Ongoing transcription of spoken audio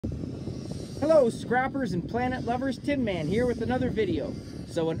Hello scrappers and planet lovers, Tin Man here with another video.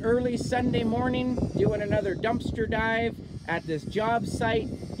 So an early Sunday morning, doing another dumpster dive at this job site.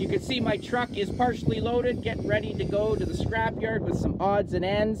 You can see my truck is partially loaded, getting ready to go to the scrapyard with some odds and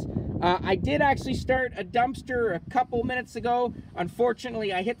ends. I did actually start a dumpster a couple minutes ago.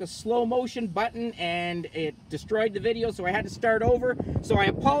 Unfortunately, I hit the slow motion button and it destroyed the video, so I had to start over. So I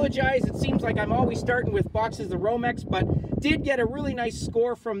apologize. It seems like I'm always starting with boxes of Romex, but did get a really nice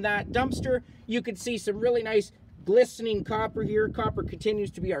score from that dumpster. You can see some really nice glistening copper here. Copper continues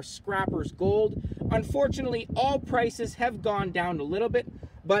to be our scrapper's gold. Unfortunately, all prices have gone down a little bit,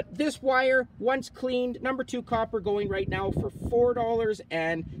 but this wire, once cleaned, number 2 copper going right now for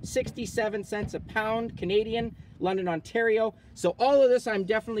 $4.67 a pound Canadian, London, Ontario. So all of this I'm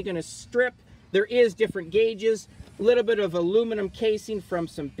definitely going to strip. There is different gauges, a little bit of aluminum casing from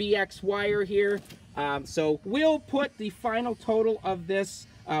some BX wire here. So we'll put the final total of this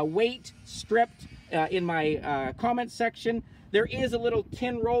weight stripped in my comment section. There is a little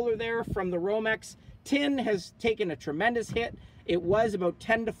tin roller there from the Romex. Tin has taken a tremendous hit. It was about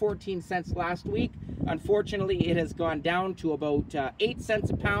 10 to 14 cents last week. Unfortunately, it has gone down to about 8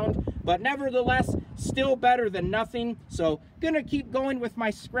 cents a pound, but nevertheless, still better than nothing. So gonna keep going with my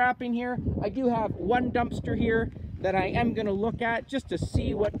scrapping here. I do have one dumpster here that I am gonna look at just to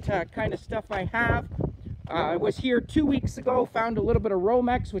see what kind of stuff I have. I was here 2 weeks ago, found a little bit of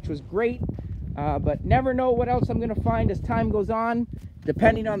Romex, which was great. But never know what else I'm going to find as time goes on,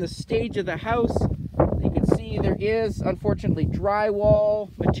 depending on the stage of the house. You can see there is, unfortunately, drywall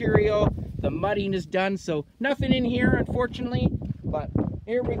material. The mudding is done, so nothing in here, unfortunately. But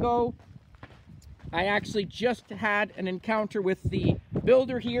here we go. I actually just had an encounter with the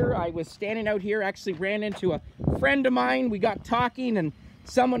builder here. I was standing out here, actually ran into a friend of mine. We got talking, and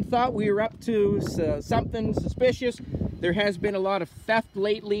someone thought we were up to something suspicious. There has been a lot of theft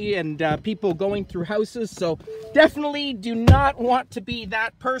lately and people going through houses, so definitely do not want to be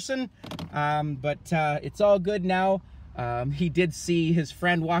that person. But it's all good now. He did see his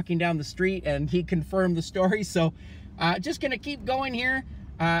friend walking down the street and he confirmed the story, so just gonna keep going here.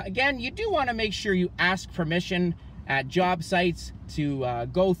 Again, you do want to make sure you ask permission at job sites to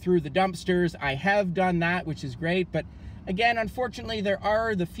go through the dumpsters. I have done that, which is great, but again, unfortunately, there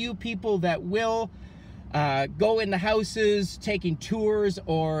are the few people that will go in the houses taking tours,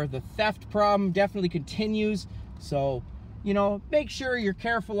 or the theft problem definitely continues. So, you know, make sure you're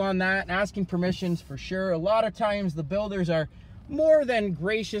careful on that, asking permissions for sure. A lot of times the builders are more than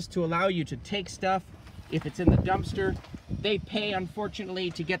gracious to allow you to take stuff if it's in the dumpster. They pay, unfortunately,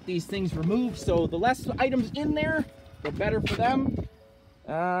 to get these things removed, so the less items in there, the better for them.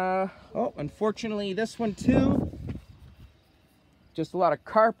 Oh, unfortunately, this one too. Just a lot of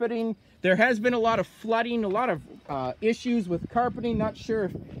carpeting. There has been a lot of flooding, a lot of issues with carpeting. Not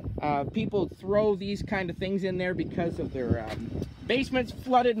sure if people throw these kind of things in there because of their basements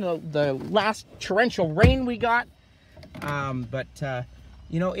flooded in the last torrential rain we got.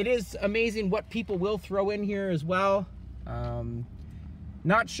 You know, it is amazing what people will throw in here as well.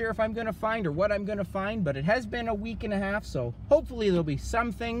 Not sure if I'm going to find or what I'm going to find, but it has been a week and a half, so hopefully there'll be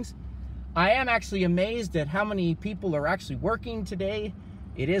some things. I am actually amazed at how many people are actually working today.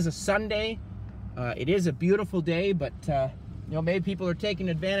 It is a Sunday. It is a beautiful day, but you know, maybe people are taking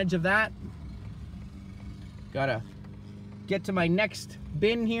advantage of that. Gotta get to my next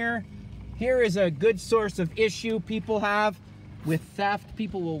bin here. Here is a good source of issue people have with theft.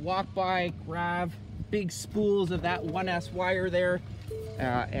 People will walk by, grab big spools of that 1S wire there,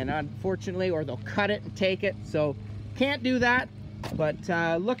 and unfortunately, or they'll cut it and take it. So can't do that. But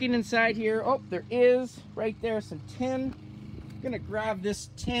looking inside here, oh, there is right there some tin. I'm gonna grab this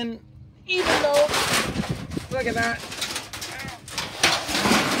tin, even though, look at that.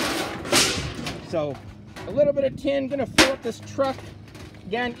 So a little bit of tin, gonna fill up this truck.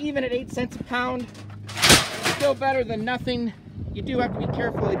 Again, even at 8 cents a pound, still better than nothing. You do have to be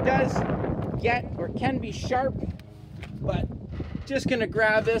careful. It does get, or can be sharp, but just gonna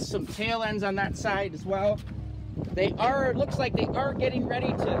grab this, some tail ends on that side as well. They are, looks like they are getting ready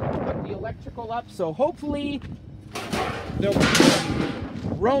to put the electrical up, so hopefully there'll be some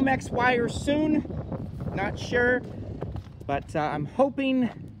Romex wire soon. Not sure, but I'm hoping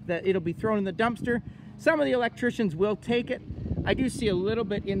that it'll be thrown in the dumpster. Some of the electricians will take it. I do see a little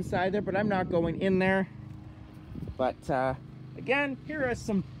bit inside there, but I'm not going in there. But again, here are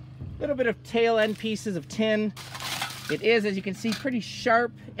some little bit of tail end pieces of tin. It is, as you can see, pretty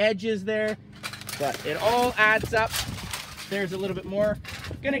sharp edges there, but it all adds up. There's a little bit more.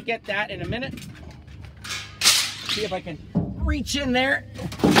 Gonna get that in a minute. See if I can reach in there.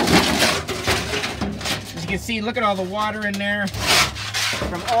 As you can see, look at all the water in there.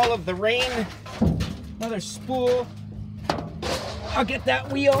 from all of the rain. Another spool. I'll get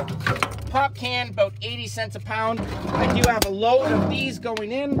that wheel. Pop can, about 80 cents a pound. I do have a load of these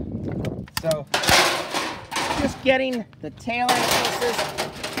going in. So just getting the tail end pieces.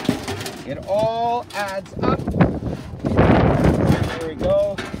 It all adds up. There we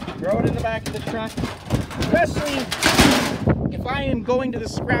go. Throw it in the back of the truck. Especially if I am going to the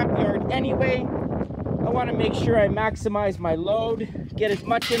scrapyard anyway, I want to make sure I maximize my load, get as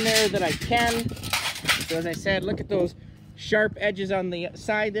much in there that I can. So as I said, look at those sharp edges on the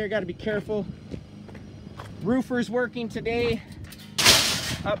side there, got to be careful. Roofer's working today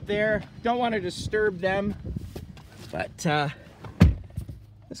up there, don't want to disturb them, but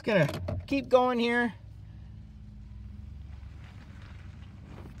just gonna keep going here.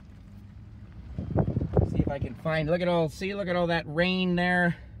 See if I can find, look at all that rain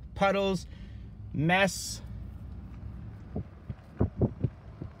there, puddles, mess.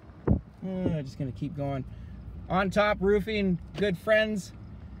 Just gonna keep going. On Top Roofing, good friends,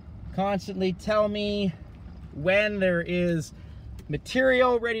 constantly tell me when there is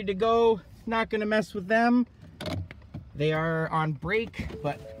material ready to go. Not gonna mess with them. They are on break,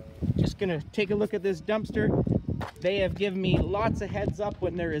 but just gonna take a look at this dumpster. They have given me lots of heads up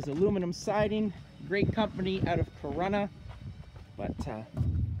when there is aluminum siding. Great company out of Corunna. But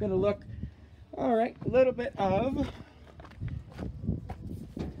gonna look. All right, a little bit of,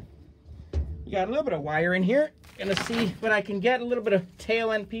 you got a little bit of wire in here. Gonna see what I can get, a little bit of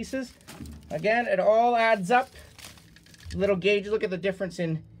tail end pieces. Again, it all adds up. Little gauge, look at the difference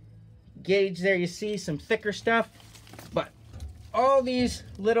in gauge there. You see some thicker stuff, but all these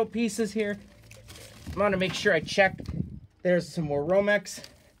little pieces here, I want to make sure I check. There's some more Romex.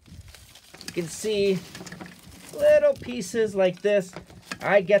 You can see little pieces like this.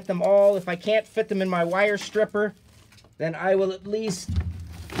 I get them all. If I can't fit them in my wire stripper, then I will at least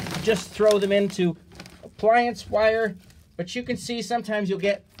just throw them into appliance wire. But you can see sometimes you'll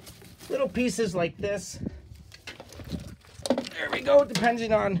get little pieces like this. There we go,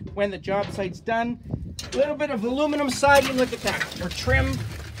 depending on when the job site's done. A little bit of aluminum siding, look at that, or trim.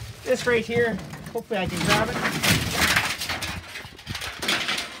 This right here, hopefully I can grab it.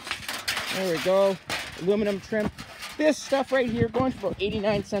 There we go, aluminum trim. This stuff right here going for about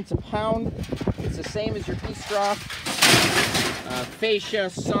 89 cents a pound. It's the same as your Eastroff, fascia,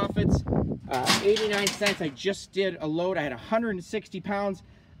 soffits, 89 cents. I just did a load. I had 160 pounds,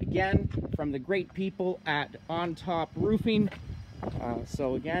 again, from the great people at On Top Roofing.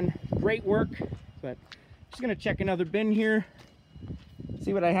 So again, great work, but just gonna check another bin here,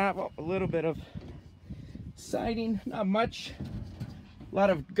 see what I have. Oh, a little bit of siding, not much. A lot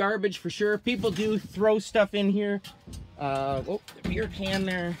of garbage for sure. People do throw stuff in here. Oh, the beer can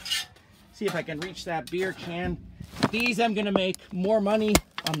there. See if I can reach that beer can. These I'm gonna make more money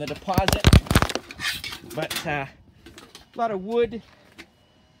on the deposit, but a lot of wood.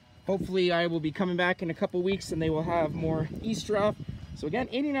 Hopefully I will be coming back in a couple weeks and they will have more Eastroff. So again,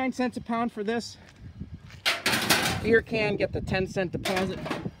 89 cents a pound for this. Beer can, get the 10-cent deposit.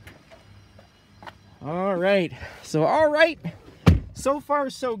 All right, so far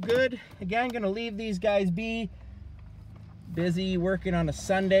so good. Again, gonna leave these guys be. Busy working on a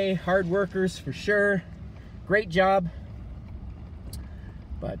Sunday, hard workers for sure. Great job.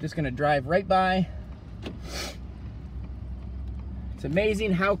 But just gonna drive right by. It's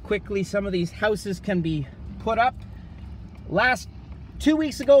amazing how quickly some of these houses can be put up. 2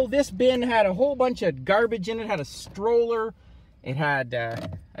 weeks ago, this bin had a whole bunch of garbage in it. It had a stroller. It had,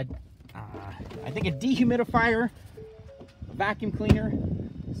 I think, a dehumidifier, a vacuum cleaner.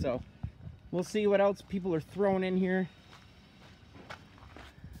 So we'll see what else people are throwing in here.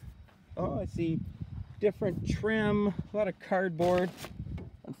 Oh, I see different trim, a lot of cardboard.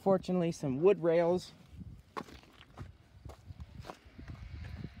 Unfortunately, some wood rails.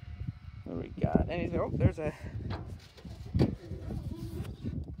 What do we got? Anything? Oh, there's a...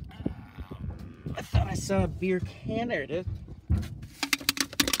 I thought I saw a beer can. There it is.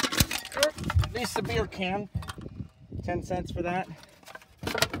 Oh, at least a beer can. 10 cents for that.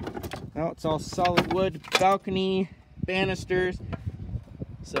 No, it's all solid wood, balcony, banisters.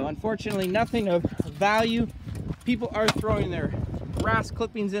 So unfortunately, nothing of value. People are throwing their grass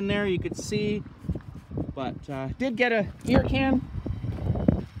clippings in there, you could see. But did get a beer can.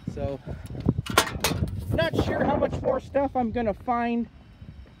 So not sure how much more stuff I'm gonna find.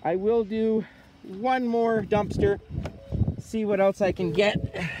 I will do one more dumpster, see what else I can get.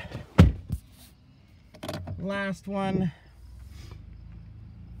 Last one.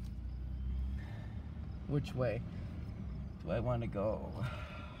 Which way do I want to go?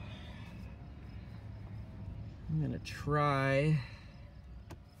 I'm gonna try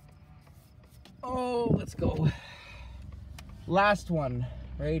Oh, let's go. Last one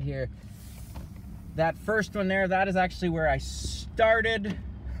right here. That first one there, that is actually where I started.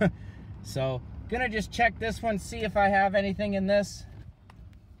 So gonna just check this one, see if I have anything in this.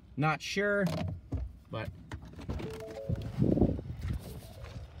 Not sure, but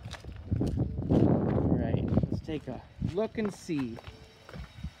all right, let's take a look and see.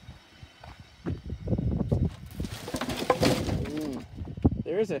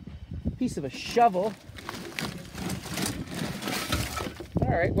 There's a piece of a shovel. All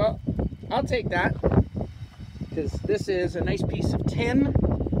right, well, I'll take that because this is a nice piece of tin.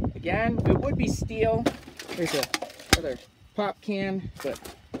 Again, it would be steel. There's another pop can, but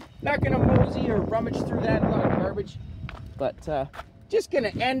not gonna mosey or rummage through that, a lot of garbage. But just gonna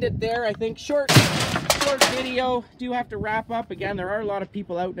end it there. I think short video. Do have to wrap up. Again, there are a lot of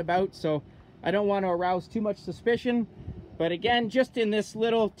people out and about, so I don't want to arouse too much suspicion. But again, just in this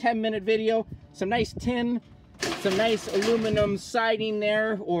little 10-minute video, some nice tin, some nice aluminum siding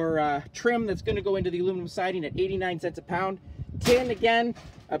there, or trim that's going to go into the aluminum siding at 89 cents a pound. Tin, again,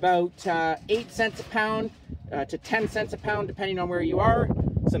 about 8 cents a pound to 10 cents a pound, depending on where you are.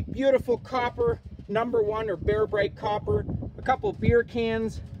 Some beautiful copper, #1 or Bear Bright copper, a couple beer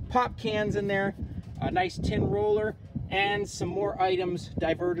cans, pop cans in there, a nice tin roller, and some more items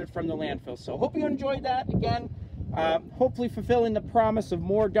diverted from the landfill. So hope you enjoyed that. Again, hopefully fulfilling the promise of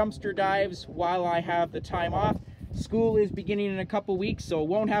more dumpster dives while I have the time off. School is beginning in a couple weeks, so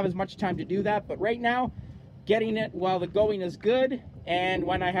won't have as much time to do that. But right now, getting it while the going is good and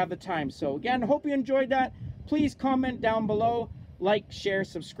when I have the time. So again, hope you enjoyed that. Please comment down below, like, share,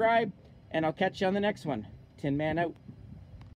 subscribe, and I'll catch you on the next one. Tin Man out.